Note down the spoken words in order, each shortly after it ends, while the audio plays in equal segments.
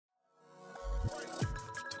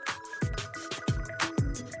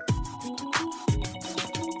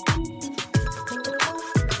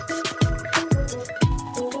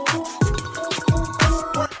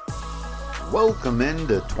welcome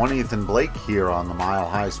into 20th and Blake here on the Mile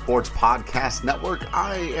High Sports Podcast Network.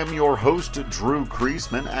 I am your host, Drew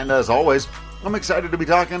Kreisman, and as always, I'm excited to be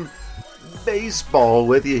talking baseball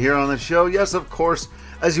with you here on the show. Yes, of course,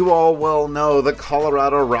 as you all well know, the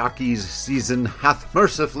Colorado Rockies season hath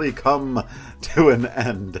mercifully come to an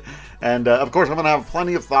end. And of course, I'm going to have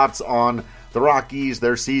plenty of thoughts on the Rockies,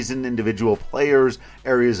 their season, individual players,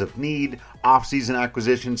 areas of need, off-season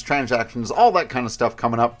acquisitions, transactions, all that kind of stuff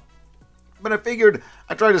coming up. But I figured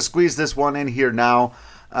I'd try to squeeze this one in here now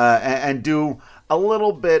and do a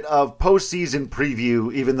little bit of postseason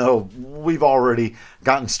preview, even though we've already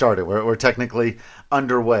gotten started. We're technically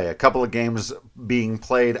underway. A couple of games being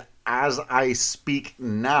played as I speak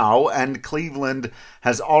now, and Cleveland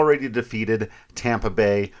has already defeated Tampa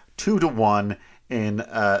Bay 2-1 in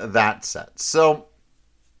that set. So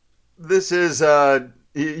this is...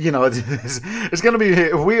 it's going to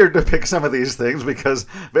be weird to pick some of these things because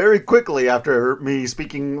very quickly after me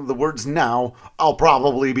speaking the words now, I'll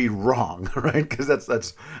probably be wrong, right? Because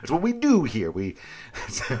that's what we do here.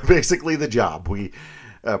 It's basically the job. We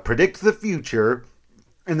predict the future,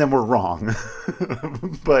 and then we're wrong.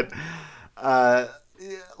 But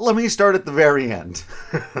let me start at the very end.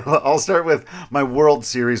 I'll start with my World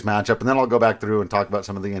Series matchup, and then I'll go back through and talk about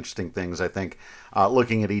some of the interesting things I think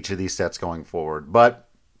looking at each of these sets going forward. But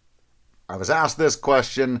I was asked this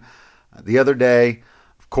question the other day,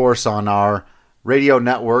 of course, on our radio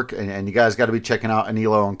network, and you guys got to be checking out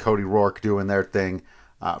Anilo and Cody Rourke doing their thing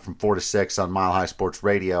from 4 to 6 on Mile High Sports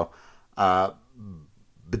Radio. But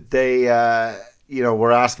they,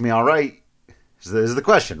 were asking me, all right, this is the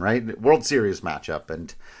question, right? World Series matchup.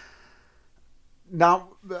 And now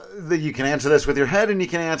you can answer this with your head and you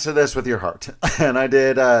can answer this with your heart. And I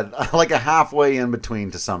did like a halfway in between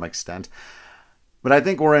to some extent. But I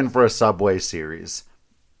think we're in for a Subway Series.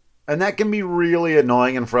 And that can be really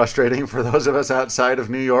annoying and frustrating for those of us outside of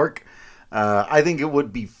New York. I think it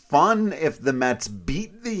would be fun if the Mets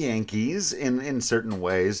beat the Yankees in certain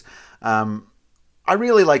ways. I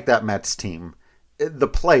really like that Mets team. The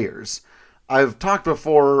players. I've talked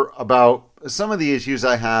before about some of the issues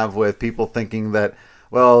I have with people thinking that,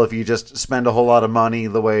 well, if you just spend a whole lot of money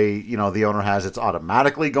the way, the owner has, it's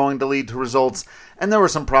automatically going to lead to results. And there were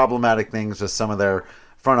some problematic things with some of their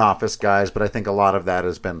front office guys, but I think a lot of that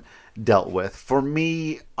has been dealt with. For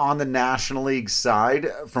me, on the National League side,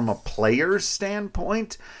 from a player's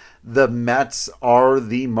standpoint, the Mets are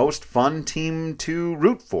the most fun team to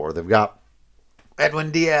root for. They've got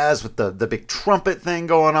Edwin Diaz with the big trumpet thing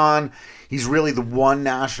going on. He's really the one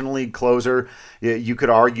National League closer you could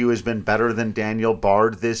argue has been better than Daniel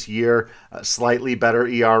Bard this year. Slightly better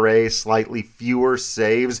ERA, slightly fewer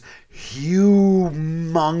saves,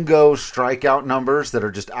 humongo strikeout numbers that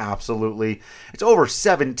are just absolutely... It's over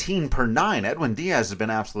 17 per 9. Edwin Diaz has been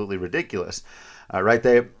absolutely ridiculous. Right,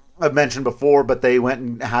 I've mentioned before, but they went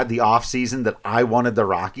and had the offseason that I wanted the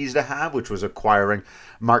Rockies to have, which was acquiring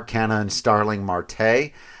Mark Canha and Starling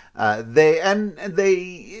Marte. They,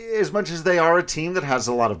 as much as they are a team that has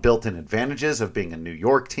a lot of built-in advantages of being a New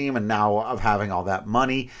York team and now of having all that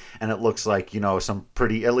money, and it looks like, some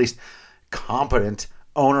pretty, at least competent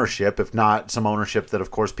ownership, if not some ownership that,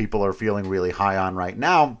 of course, people are feeling really high on right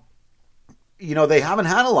now, they haven't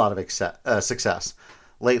had a lot of success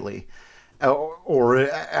lately. Or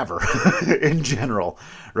ever in general,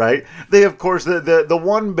 right? They, of course, the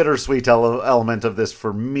one bittersweet element of this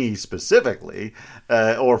for me specifically,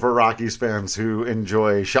 or for Rockies fans who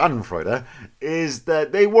enjoy Schadenfreude, is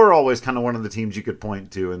that they were always kind of one of the teams you could point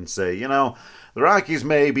to and say, the Rockies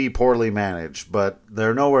may be poorly managed, but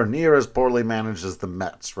they're nowhere near as poorly managed as the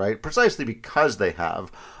Mets, right? Precisely because they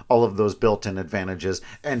have all of those built-in advantages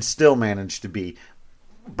and still manage to be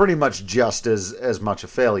pretty much just as much of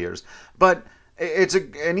failures. But it's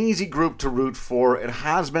an easy group to root for. It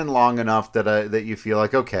has been long enough that you feel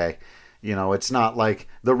like, okay, it's not like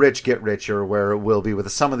the rich get richer where it will be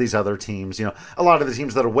with some of these other teams. A lot of the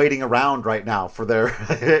teams that are waiting around right now for their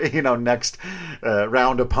next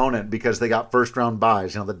round opponent because they got first round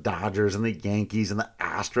buys. The Dodgers and the Yankees and the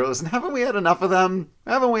Astros. And haven't we had enough of them?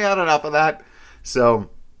 Haven't we had enough of that?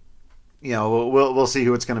 So, we'll see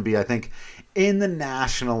who it's going to be. I think in the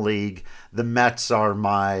National League, the Mets are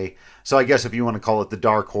so I guess if you want to call it the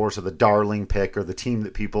dark horse or the darling pick or the team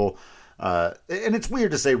that people, and it's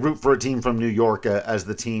weird to say root for a team from New York as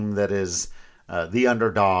the team that is the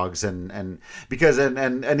underdogs, and because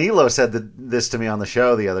Anilo said this to me on the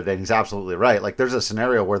show the other day, and he's absolutely right. Like, there's a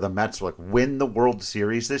scenario where the Mets win the World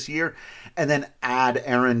Series this year and then add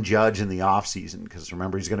Aaron Judge in the offseason, because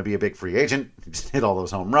remember, he's going to be a big free agent. He just hit all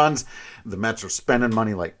those home runs. The Mets are spending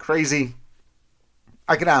money like crazy.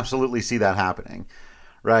 I could absolutely see that happening,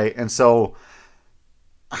 right? And so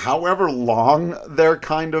however long they're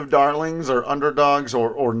kind of darlings or underdogs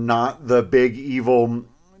or not the big evil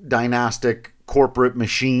dynastic corporate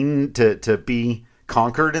machine to be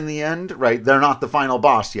conquered in the end, right? They're not the final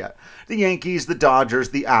boss yet. The Yankees, the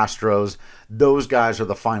Dodgers, the Astros, those guys are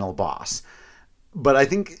the final boss. But I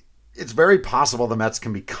think it's very possible the Mets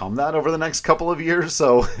can become that over the next couple of years.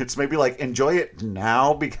 So it's maybe like enjoy it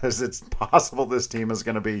now because it's possible this team is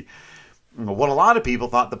going to be what a lot of people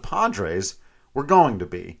thought the Padres were going to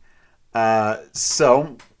be.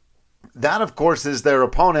 So that, of course, is their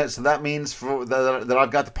opponent. So that means that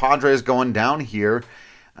I've got the Padres going down here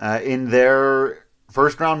in their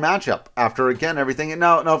first round matchup after, again, everything. And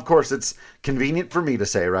now, of course, it's convenient for me to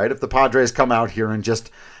say, right? If the Padres come out here and just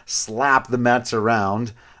slap the Mets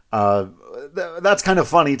around, that's kind of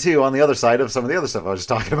funny, too, on the other side of some of the other stuff I was just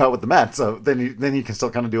talking about with the Mets. So then you can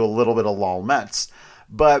still kind of do a little bit of lol Mets.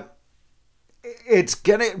 But it's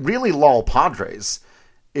going to really lol Padres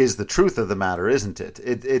is the truth of the matter, isn't it?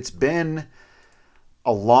 It's been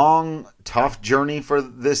a long, tough journey for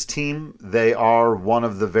this team. They are one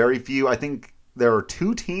of the very few. I think there are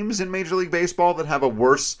 2 teams in Major League Baseball that have a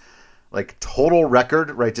worse total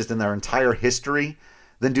record, right, just in their entire history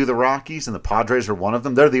than do the Rockies, and the Padres are one of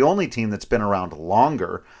them. They're the only team that's been around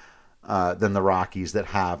longer than the Rockies that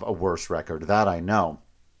have a worse record. That I know.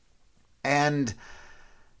 And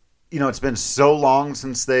it's been so long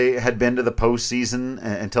since they had been to the postseason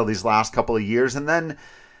until these last couple of years. And then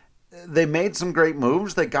they made some great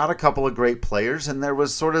moves. They got a couple of great players. And there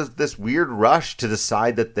was sort of this weird rush to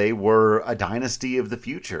decide that they were a dynasty of the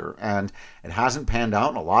future. And it hasn't panned out.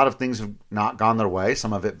 And a lot of things have not gone their way.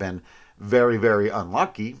 Some of it been very, very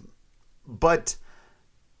unlucky. But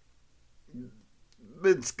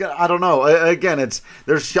I don't know. Again,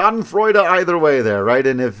 there's schadenfreude either way there, right?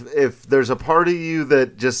 And if there's a part of you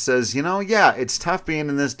that just says, yeah, it's tough being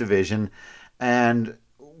in this division, and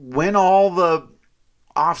win all the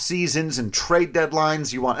off seasons and trade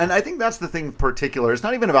deadlines you want. And I think that's the thing in particular. It's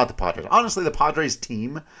not even about the Padres. Honestly, the Padres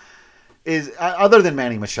team is, other than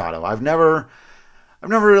Manny Machado, I've never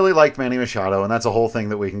really liked Manny Machado, and that's a whole thing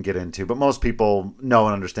that we can get into. But most people know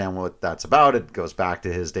and understand what that's about. It goes back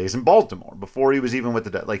to his days in Baltimore, before he was even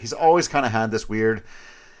with the... he's always kind of had this weird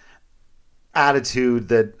attitude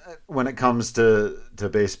that when it comes to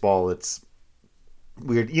baseball, it's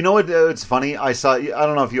weird. You know what? It's funny. I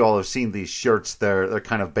don't know if you all have seen these shirts. They're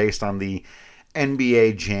kind of based on the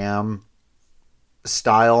NBA Jam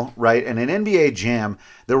style, right? And in NBA Jam,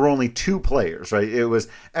 there were only 2 players, right? It was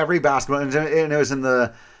every basketball, and it was in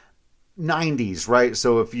the 90s, right?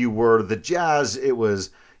 So if you were the Jazz,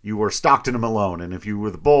 you were Stockton and Malone, and if you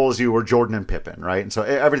were the Bulls, you were Jordan and Pippen, right? And so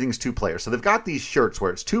everything's 2 players. So they've got these shirts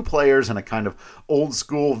where it's 2 players and a kind of old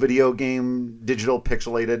school video game, digital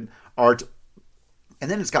pixelated art. And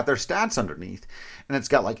then it's got their stats underneath. And it's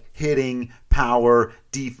got hitting, power,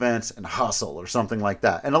 defense, and hustle or something like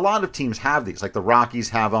that. And a lot of teams have these. The Rockies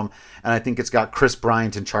have them. And I think it's got Chris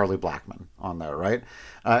Bryant and Charlie Blackmon on there, right?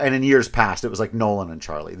 And in years past, it was Nolan and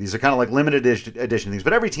Charlie. These are kind of limited edition things.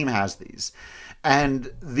 But every team has these.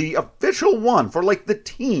 And the official one for the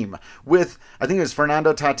team with, I think it was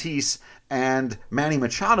Fernando Tatis and Manny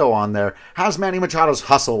Machado on there, has Manny Machado's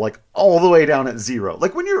hustle all the way down at 0.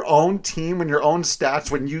 When your own team and your own stats,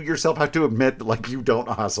 when you yourself have to admit that you don't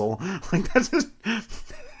hustle, that's just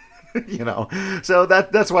So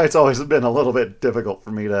that's why it's always been a little bit difficult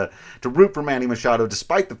for me to root for Manny Machado,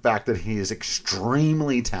 despite the fact that he is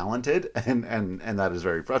extremely talented, and that is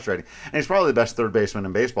very frustrating. And he's probably the best third baseman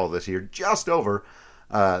in baseball this year, just over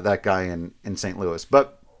that guy in St. Louis.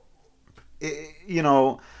 But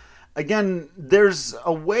again, there's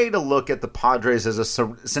a way to look at the Padres as a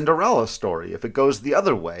Cinderella story if it goes the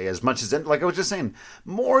other way, as much as, like I was just saying,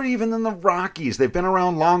 more even than the Rockies. They've been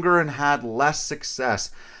around longer and had less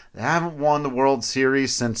success. They haven't won the World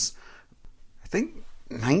Series since, I think,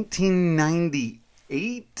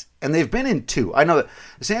 1998, and they've been in 2. I know that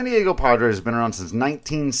the San Diego Padres have been around since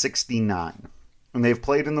 1969, and they've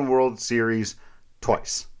played in the World Series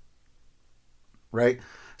twice, right?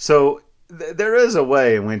 So there is a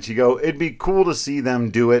way in which you go, it'd be cool to see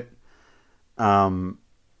them do it. But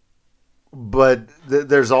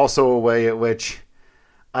there's also a way at which,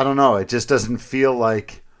 I don't know, it just doesn't feel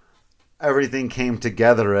like everything came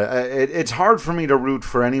together. It's hard for me to root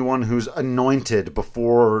for anyone who's anointed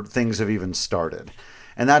before things have even started.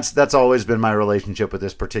 And that's always been my relationship with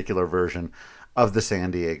this particular version of the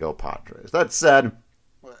San Diego Padres. That said,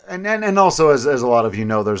 and also, as a lot of you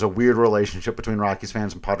know, there's a weird relationship between Rockies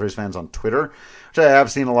fans and Padres fans on Twitter, which I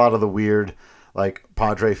have seen a lot of the weird,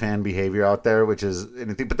 Padre fan behavior out there, which is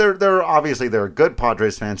anything. But they're obviously good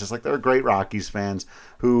Padres fans, just like there are great Rockies fans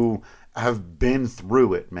who have been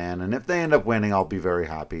through it, man. And if they end up winning, I'll be very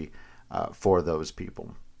happy for those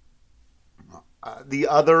people. The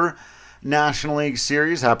other National League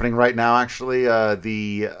Series happening right now, actually,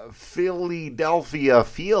 the Philadelphia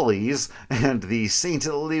Phillies and the St.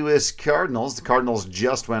 Louis Cardinals. The Cardinals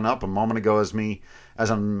just went up a moment ago as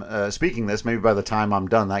I'm speaking this. Maybe by the time I'm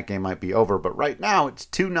done, that game might be over. But right now, it's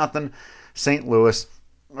 2-0 St. Louis.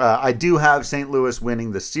 I do have St. Louis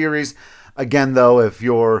winning the series. Again, though, if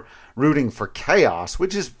you're rooting for chaos,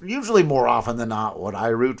 which is usually more often than not what I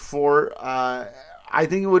root for, I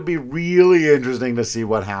think it would be really interesting to see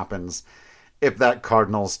what happens if that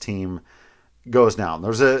Cardinals team goes down.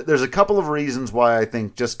 There's a couple of reasons why I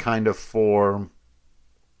think, just kind of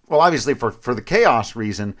obviously for the chaos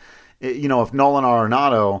reason, if Nolan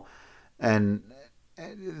Arenado, and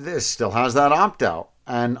this still has that opt-out,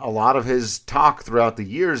 and a lot of his talk throughout the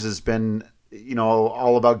years has been,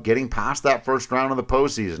 all about getting past that first round of the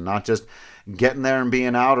postseason, not just getting there and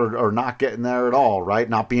being out or not getting there at all, right?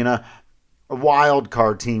 Not being a wild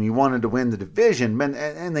card team. He wanted to win the division,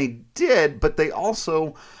 and they did, but they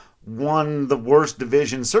also won the worst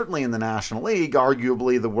division, certainly in the National League,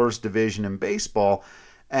 arguably the worst division in baseball,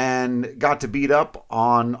 and got to beat up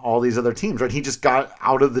on all these other teams, right? He just got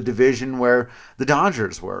out of the division where the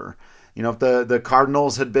Dodgers were. If the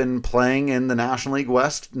Cardinals had been playing in the National League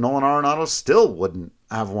West, Nolan Arenado still wouldn't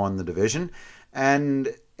have won the division.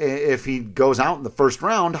 And if he goes out in the first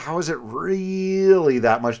round, how is it really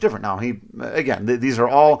that much different? Now, these are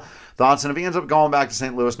all thoughts, and if he ends up going back to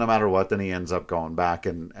St. Louis no matter what, then he ends up going back,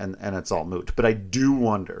 and it's all moot. But I do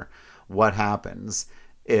wonder what happens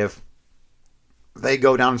if they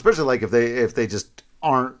go down, especially like if they just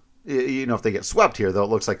aren't, if they get swept here, though it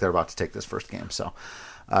looks like they're about to take this first game. So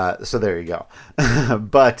there you go.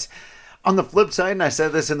 But on the flip side, and I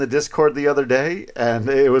said this in the Discord the other day, and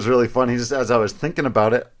it was really funny, just as I was thinking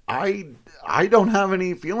about it, I don't have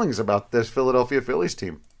any feelings about this Philadelphia Phillies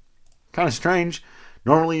team. Kind of strange.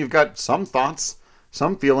 Normally you've got some thoughts,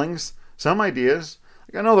 some feelings, some ideas.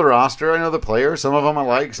 Like, I know the roster, I know the players. Some of them I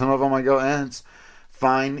like, some of them I go, it's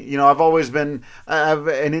fine. I have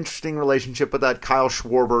an interesting relationship with that Kyle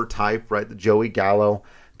Schwarber type, right? The Joey Gallo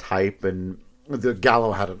type, and the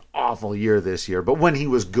Gallo had an awful year this year, but when he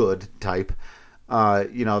was good type,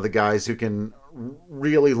 the guys who can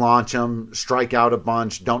really launch them, strike out a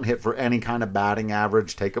bunch, don't hit for any kind of batting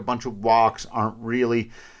average, take a bunch of walks, aren't really,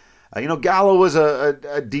 Gallo was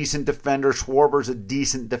a decent defender. Schwarber's a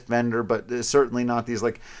decent defender, but certainly not these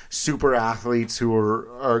like super athletes who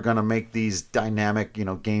are going to make these dynamic,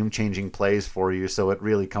 game-changing plays for you. So it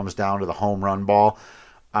really comes down to the home run ball.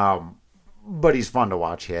 But he's fun to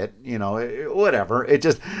watch hit, whatever. It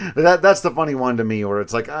just, that's the funny one to me, where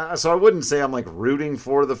it's like, so I wouldn't say I'm like rooting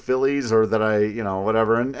for the Phillies or that I,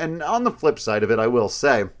 whatever. And on the flip side of it, I will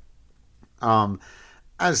say,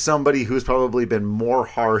 as somebody who's probably been more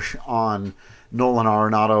harsh on Nolan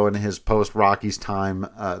Arenado in his post-Rockies time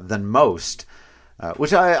than most,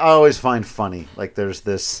 which I always find funny. Like, there's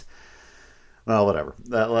this, well, whatever.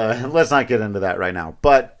 Let's not get into that right now.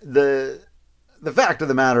 But the fact of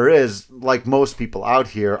the matter is, like most people out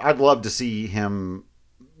here, I'd love to see him,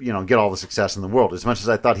 get all the success in the world. As much as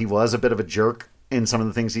I thought he was a bit of a jerk in some of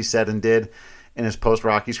the things he said and did in his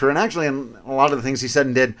post-Rockies career, and actually in a lot of the things he said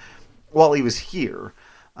and did while he was here,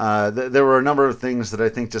 there were a number of things that I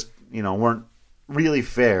think just, weren't really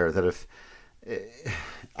fair. That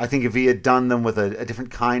I think if he had done them with a different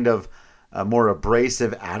kind of more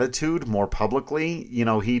abrasive attitude, more publicly,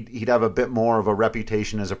 he'd have a bit more of a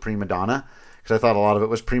reputation as a prima donna. Because I thought a lot of it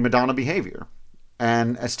was prima donna behavior.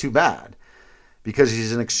 And it's too bad. Because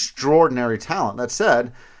he's an extraordinary talent. That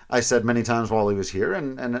said, I said many times while he was here,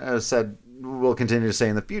 and I said, we'll continue to say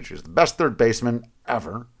in the future, he's the best third baseman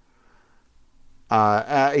ever.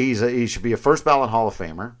 He should be a first ballot Hall of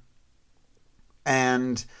Famer.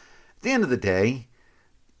 And at the end of the day,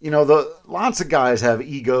 lots of guys have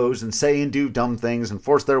egos and say and do dumb things and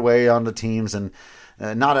force their way onto teams, and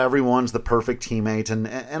not everyone's the perfect teammate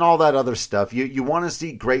and all that other stuff. You want to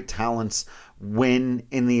see great talents win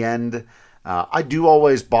in the end. I do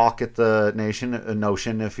always balk at the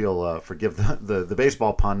notion, if you'll forgive the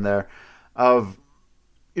baseball pun there, of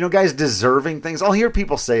guys deserving things. I'll hear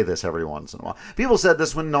people say this every once in a while. People said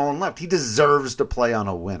this when Nolan left. He deserves to play on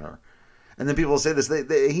a winner. And then people say this,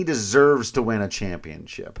 he deserves to win a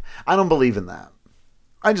championship. I don't believe in that.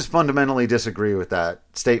 I just fundamentally disagree with that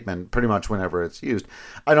statement pretty much whenever it's used.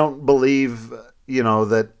 I don't believe,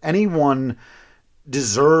 that anyone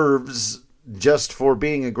deserves, just for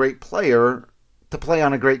being a great player, to play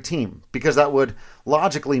on a great team. Because that would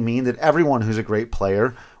logically mean that everyone who's a great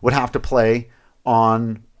player would have to play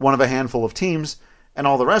on one of a handful of teams, and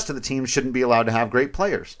all the rest of the teams shouldn't be allowed to have great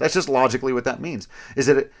players. That's just logically what that means. Is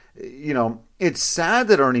that, it's sad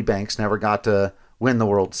that Ernie Banks never got to win the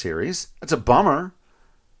World Series. It's a bummer.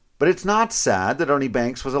 But it's not sad that Ernie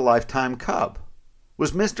Banks was a lifetime Cub.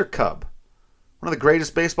 Was Mr. Cub. One of the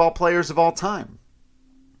greatest baseball players of all time.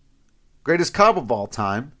 Greatest Cub of all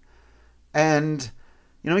time. And,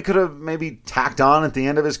 he could have maybe tacked on at the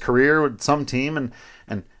end of his career with some team and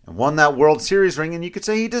won that World Series ring, and you could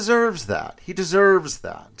say he deserves that. He deserves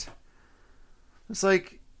that. It's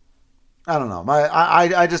like, I don't know.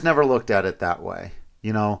 I just never looked at it that way.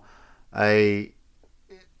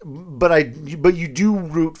 But you do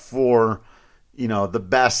root for, the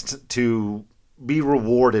best to be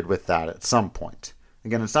rewarded with that at some point.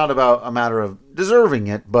 Again, it's not about a matter of deserving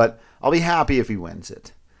it, but I'll be happy if he wins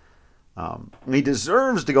it. He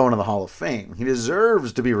deserves to go into the Hall of Fame. He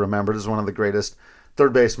deserves to be remembered as one of the greatest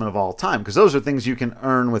third basemen of all time, because those are things you can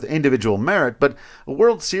earn with individual merit, but a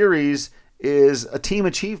World Series is a team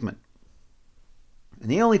achievement. And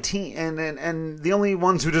the only team and the only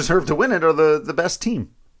ones who deserve to win it are the best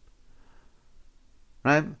team.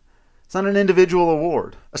 Right? It's not an individual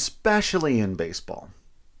award, especially in baseball.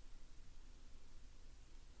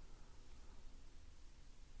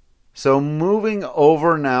 So moving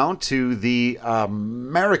over now to the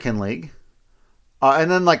American League.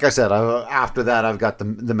 And then, like I said, after that, I've got the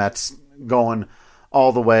Mets going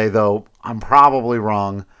all the way, though I'm probably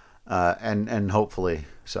wrong, and hopefully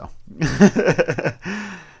so. Because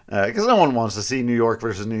no one wants to see New York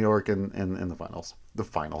versus New York in the finals. The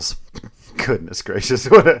finals. Goodness gracious.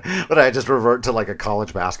 Would I just revert to like a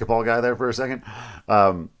college basketball guy there for a second?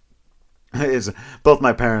 Is both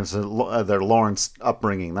my parents, their Lawrence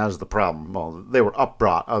upbringing. That was the problem. Well, they were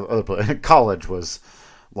upbrought. College was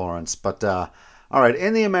Lawrence. But, all right,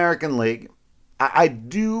 in the American League, I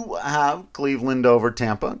do have Cleveland over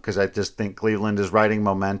Tampa because I just think Cleveland is riding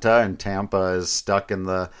momentum and Tampa is stuck in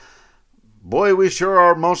the, boy, we sure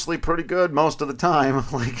are mostly pretty good most of the time.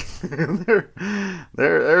 Like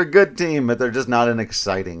they're a good team, but they're just not an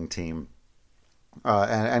exciting team.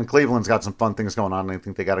 And Cleveland's got some fun things going on, and I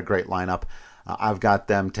think they got a great lineup. I've got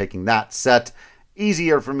them taking that set.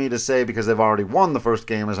 Easier for me to say because they've already won the first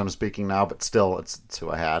game as I'm speaking now, but still, it's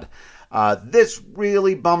who I had. This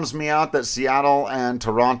really bums me out that Seattle and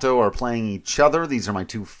Toronto are playing each other. These are my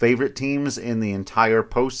two favorite teams in the entire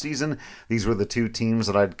postseason. These were the two teams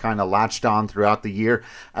that I'd kind of latched on throughout the year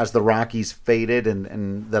as the Rockies faded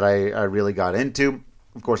and that I really got into.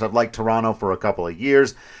 Of course, I've liked Toronto for a couple of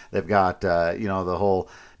years. They've got, the whole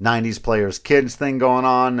 90s players kids thing going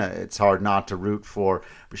on. It's hard not to root for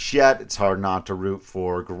Bichette. It's hard not to root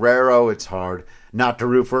for Guerrero. It's hard not to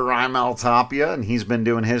root for Raimel Tapia, and he's been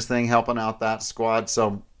doing his thing, helping out that squad.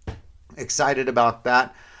 So excited about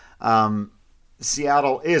that.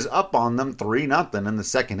 Seattle is up on them 3-0 in the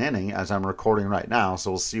second inning as I'm recording right now, so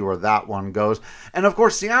we'll see where that one goes. And of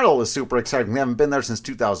course, Seattle is super exciting. They haven't been there since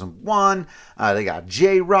 2001. They got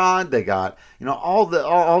J-Rod. They got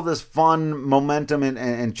all this fun momentum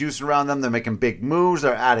and juice around them. They're making big moves.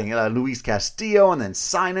 They're adding Luis Castillo and then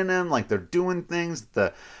signing him like they're doing things.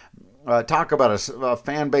 Talk about a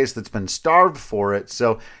fan base that's been starved for it.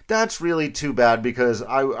 So that's really too bad because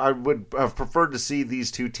I would have preferred to see these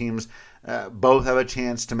two teams both have a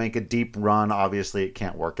chance to make a deep run. Obviously, it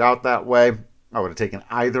can't work out that way. I would have taken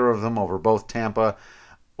either of them over both Tampa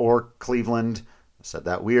or Cleveland. I said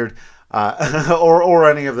that weird. Or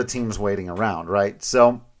any of the teams waiting around, right?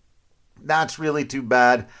 So that's really too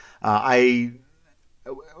bad. I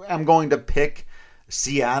am going to pick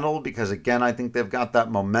Seattle because, again, I think they've got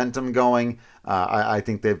that momentum going. I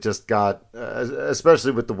think they've just got,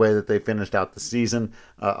 especially with the way that they finished out the season,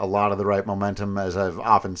 a lot of the right momentum, as I've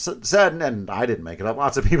often said, and I didn't make it up.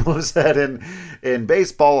 Lots of people have said in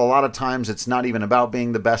baseball, a lot of times it's not even about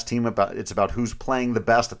being the best team. It's about who's playing the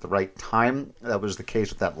best at the right time. That was the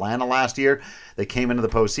case with Atlanta last year. They came into the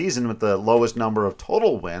postseason with the lowest number of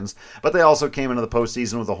total wins, but they also came into the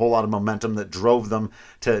postseason with a whole lot of momentum that drove them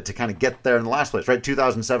to kind of get there in the last place, right?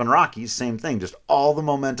 2007 Rockies, same thing, just all the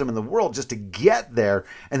momentum in the world just to get there,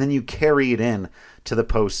 and then you carry it in to the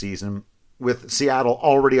postseason with Seattle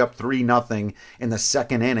already up 3-0 in the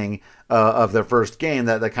second inning of their first game.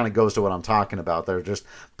 That kind of goes to what I'm talking about. They're just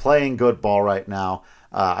playing good ball right now.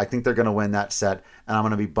 I think they're going to win that set, and I'm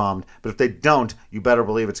going to be bummed. But if they don't, you better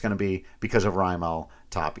believe it's going to be because of Raimel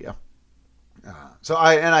Tapia. So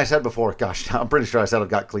I said before, gosh, I'm pretty sure I said I've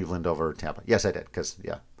got Cleveland over Tampa. Yes, I did, because,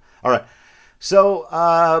 yeah. All right. So,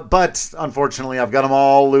 but unfortunately, I've got them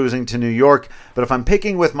all losing to New York. But if I'm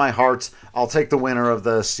picking with my heart, I'll take the winner of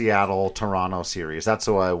the Seattle-Toronto series. That's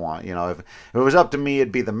what I want. If it was up to me,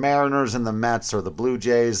 it'd be the Mariners and the Mets, or the Blue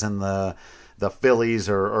Jays and the the Phillies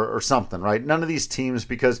or something, right? None of these teams,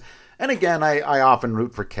 because, and again, I often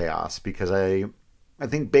root for chaos because I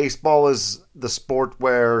think baseball is the sport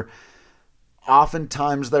where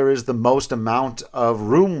oftentimes there is the most amount of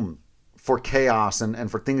room for chaos and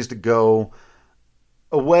for things to go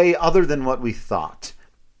away other than what we thought.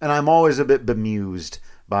 And I'm always a bit bemused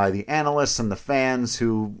by the analysts and the fans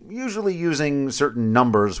who, usually using certain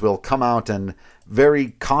numbers, will come out and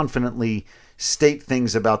very confidently state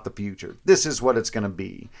things about the future. This is what it's going to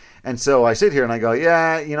be. And so I sit here and I go,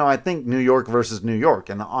 yeah, I think New York versus New York.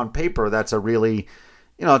 And on paper, that's a really,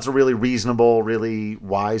 it's a really reasonable, really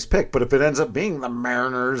wise pick. But if it ends up being the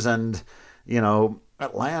Mariners and,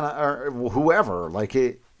 Atlanta or whoever, like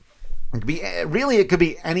it could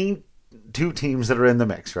be any two teams that are in the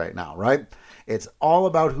mix right now, right? It's all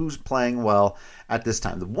about who's playing well at this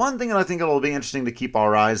time. The one thing that I think it'll be interesting to keep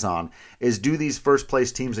our eyes on is, do these first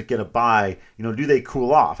place teams that get a bye, do they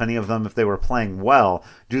cool off? Any of them, if they were playing well,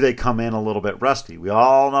 do they come in a little bit rusty? We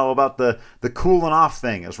all know about the cooling off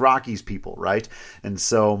thing as Rockies people, right? And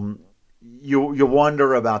so you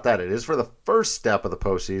wonder about that. It is for the first step of the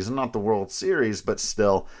postseason, not the World Series, but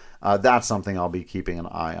still, that's something I'll be keeping an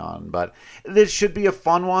eye on. But this should be a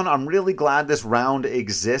fun one. I'm really glad this round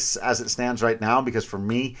exists as it stands right now, because for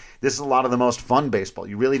me, this is a lot of the most fun baseball.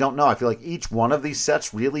 You really don't know. I feel like each one of these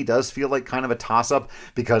sets really does feel like kind of a toss-up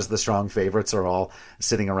because the strong favorites are all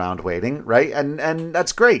sitting around waiting, right? And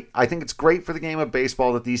that's great. I think it's great for the game of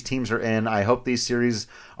baseball that these teams are in. I hope these series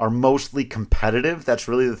are mostly competitive. That's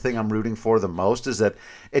really the thing I'm rooting for the most, is that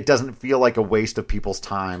it doesn't feel like a waste of people's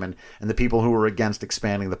time, and the people who are against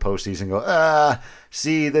expanding the postseason go,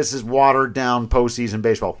 see, this is watered down postseason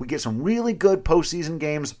baseball. If we get some really good postseason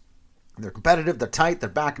games, they're competitive, they're tight, they're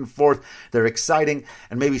back and forth, they're exciting,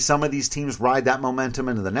 and maybe some of these teams ride that momentum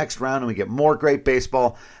into the next round and we get more great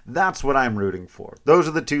baseball. That's what I'm rooting for. Those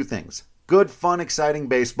are the two things. Good, fun, exciting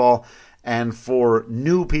baseball, and for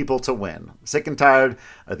new people to win. Sick and tired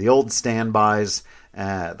of the old standbys,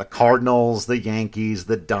 the Cardinals, the Yankees,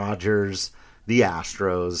 the Dodgers, the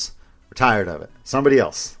Astros. We're tired of it. Somebody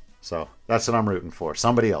else. So that's what I'm rooting for.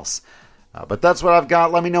 Somebody else. But that's what I've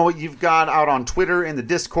got. Let me know what you've got out on Twitter, in the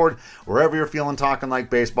Discord, wherever you're feeling talking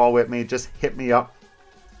like baseball with me. Just hit me up.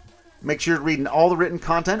 Make sure you're reading all the written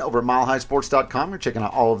content over at milehighsports.com. You're checking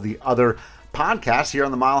out all of the other podcasts here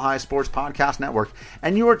on the Mile High Sports Podcast Network.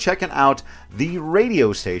 And you are checking out the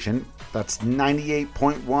radio station. That's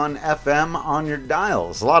 98.1 FM on your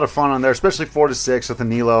dials. A lot of fun on there, especially 4 to 6 with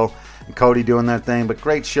Anilo and Cody doing their thing. But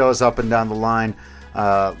great shows up and down the line.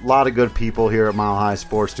 A lot of good people here at Mile High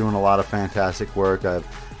Sports doing a lot of fantastic work.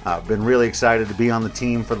 I've been really excited to be on the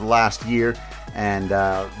team for the last year, and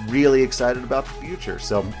really excited about the future.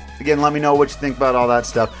 So again, let me know what you think about all that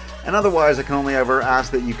stuff. And otherwise, I can only ever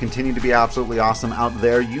ask that you continue to be absolutely awesome out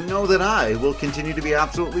there. You know that I will continue to be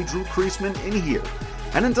absolutely Drew Creasman in here.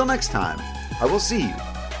 And until next time, I will see you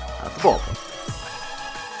at the ballpark.